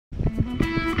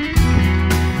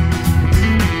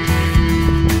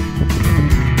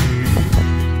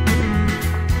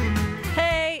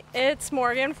it's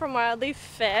Morgan from Wildly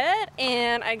Fit,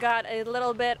 and I got a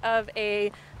little bit of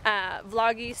a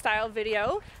vloggy style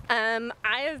video. I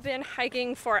have been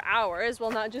hiking for hours,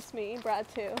 well not just me, Brad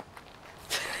too.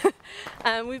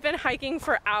 We've been hiking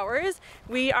for hours.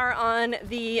 We are on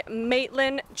the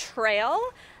Maitland Trail.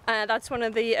 That's one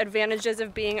of the advantages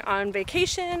of being on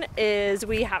vacation, is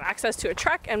we have access to a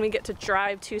truck and we get to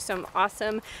drive to some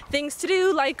awesome things to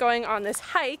do, like going on this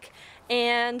hike,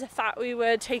 and thought we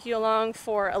would take you along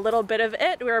for a little bit of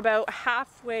it. We're about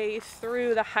halfway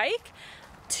through the hike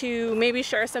to maybe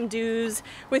share some do's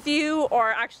with you, or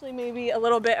actually maybe a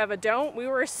little bit of a don't. We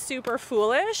were super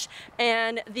foolish,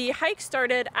 and the hike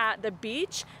started at the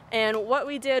beach, and what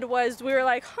we did was we were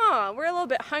like, we're a little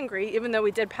bit hungry, even though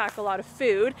we did pack a lot of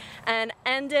food, and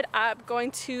ended up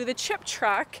going to the chip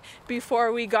truck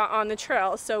before we got on the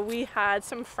trail. So we had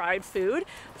some fried food,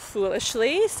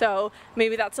 foolishly, so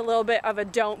maybe that's a little bit of a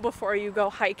don't before you go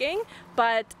hiking.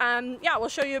 But yeah, we'll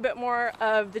show you a bit more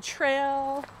of the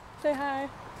trail. Say hi.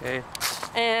 Hey.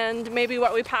 And maybe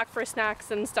what we pack for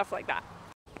snacks and stuff like that.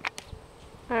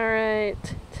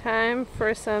 Alright, time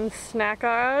for some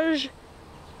snackage.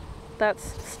 That's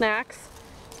snacks.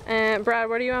 And Brad,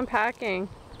 what are you unpacking?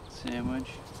 Sandwich.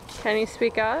 Can you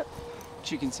speak up?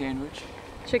 Chicken sandwich.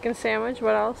 Chicken sandwich,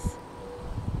 what else?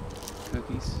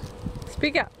 Cookies.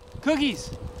 Speak up. Cookies!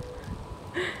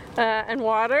 And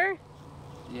water?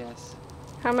 Yes.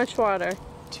 How much water?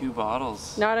 2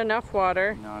 bottles. Not enough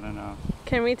water. Not enough.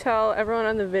 Can we tell everyone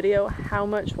on the video how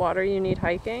much water you need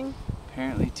hiking?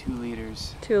 Apparently 2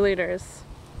 liters. 2 liters.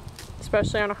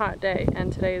 Especially on a hot day,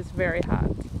 and today is very hot.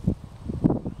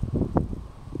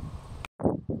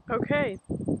 Okay,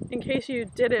 in case you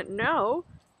didn't know,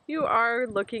 you are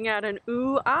looking at an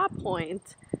ooh-ah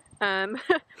point.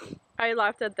 I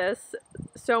laughed at this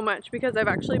so much because I've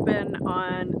actually been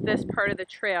on this part of the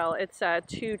trail. It's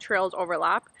 2 trails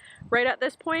overlap right at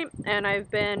this point, and I've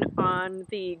been on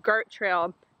the Gart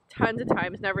Trail tons of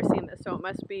times, never seen this, so it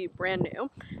must be brand new.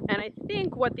 And I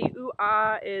think what the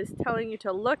ooh-ah is telling you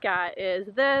to look at is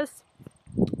this,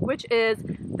 which is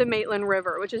the Maitland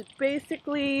River, which is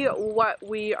basically what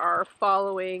we are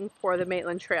following for the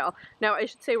Maitland Trail. Now, I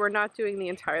should say we're not doing the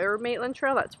entire Maitland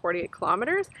Trail, that's 48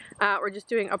 kilometers. We're just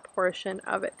doing a portion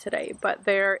of it today, but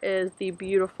there is the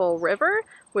beautiful river,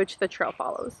 which the trail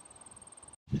follows.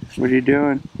 What are you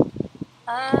doing?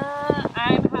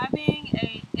 I'm having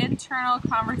an internal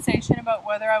conversation about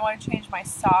whether I want to change my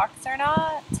socks or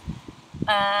not.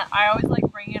 I always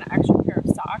like bringing an extra pair of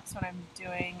socks when I'm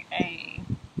doing a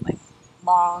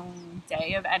long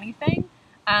day of anything,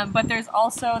 but there's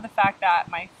also the fact that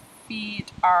my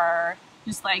feet are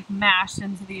just like mashed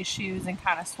into these shoes and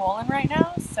kind of swollen right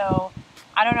now, so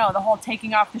I don't know, the whole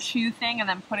taking off the shoe thing and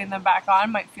then putting them back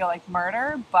on might feel like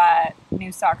murder, but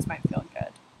new socks might feel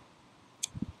good.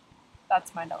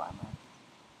 That's my dilemma.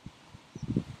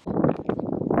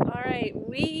 Alright,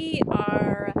 we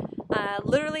are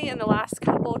literally in the last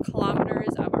couple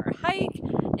kilometers of our hike,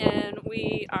 and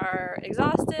we are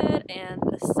exhausted and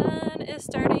the sun is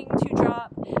starting to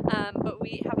drop, but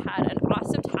we have had an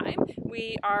awesome time.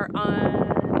 We are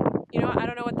on, I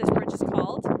don't know what this bridge is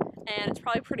called, and it's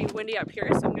probably pretty windy up here,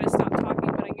 so I'm going to stop talking,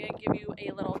 but I'm going to give you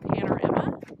a little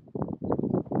panorama.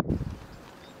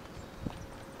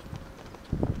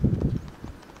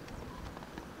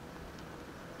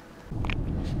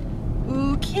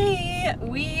 Okay,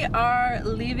 we are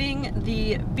leaving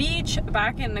the beach,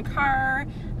 back in the car.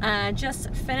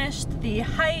 Just finished the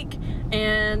hike,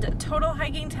 and total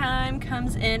hiking time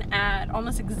comes in at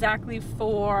almost exactly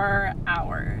 4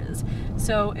 hours.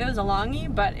 So it was a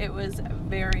longie, but it was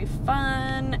very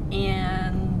fun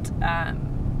and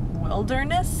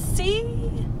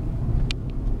wildernessy.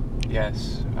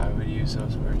 Yes, I would use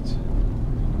those words.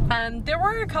 There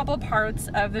were a couple parts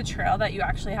of the trail that you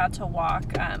actually had to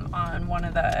walk on one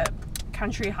of the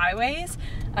country highways,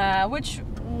 which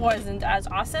wasn't as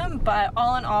awesome, but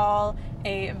all in all,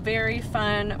 a very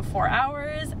fun 4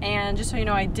 hours. And just so you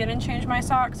know, I didn't change my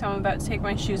socks, so I'm about to take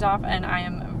my shoes off, and I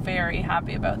am very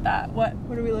happy about that. What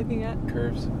are we looking at?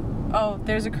 Curves. Oh,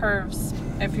 there's a Curves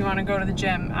if you want to go to the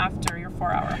gym after your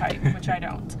 4-hour hike, which I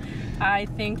don't. I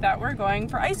think that we're going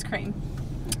for ice cream.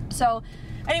 So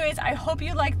anyways, I hope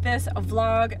you like this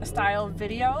vlog style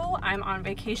video. I'm on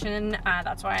vacation,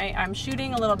 that's why I'm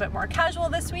shooting a little bit more casual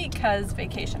this week, because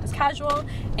vacation is casual,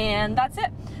 and that's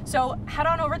it. So head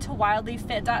on over to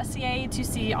wildlyfit.ca to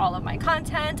see all of my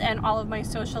content, and all of my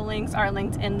social links are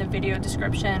linked in the video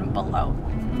description below.